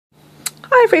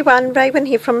Hi everyone, Raven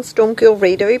here from Storm Girl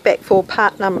Redo, back for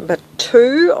part number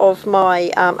 2 of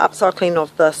my upcycling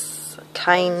of this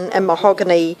cane and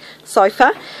mahogany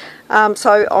sofa.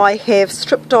 So I have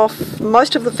stripped off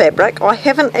most of the fabric. I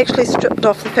haven't actually stripped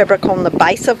off the fabric on the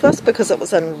base of this because it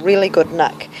was in really good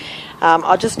nick.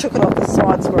 I just took it off the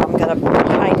sides where I'm going to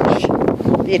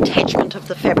change the attachment of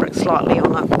the fabric slightly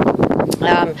on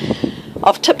it.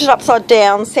 I've tipped it upside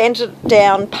down, sanded it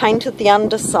down, painted the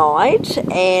underside,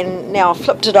 and now I've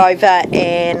flipped it over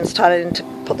and started to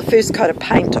put the first coat of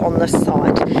paint on this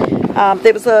side.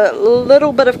 There was a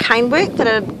little bit of cane work that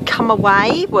had come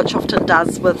away, which often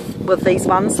does with these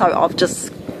ones, so I've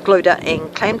just glued it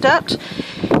and clamped it.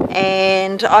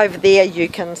 And over there you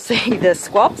can see the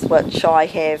squabs, which I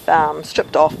have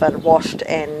stripped off and washed,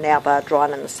 and now they're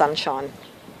drying in the sunshine.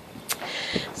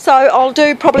 So I'll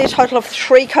do probably a total of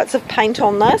 3 coats of paint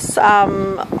on this.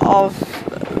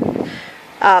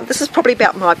 This is probably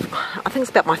about I think it's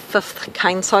about my 5th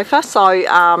cane sofa. So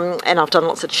and I've done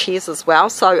lots of chairs as well.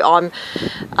 So I'm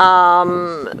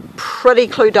pretty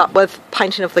clued up with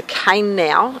painting of the cane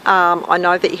now. I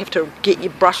know that you have to get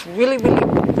your brush really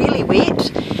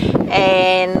wet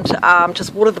and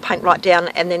just water the paint right down,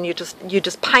 and then you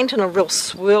just paint in a real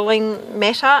swirling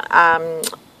matter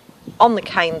on the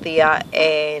cane there,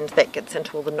 and that gets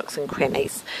into all the nooks and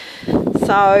crannies.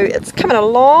 So it's coming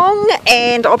along,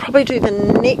 and I'll probably do the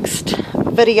next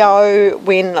video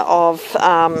when of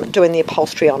doing the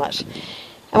upholstery on it, and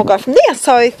we'll go from there.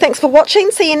 So thanks for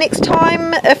watching, see you next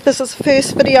time. If this is the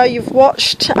first video you've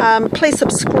watched, please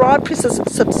subscribe, press the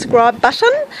subscribe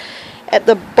button at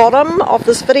the bottom of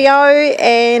this video,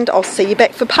 and I'll see you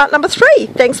back for part number 3.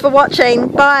 Thanks for watching,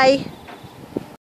 bye.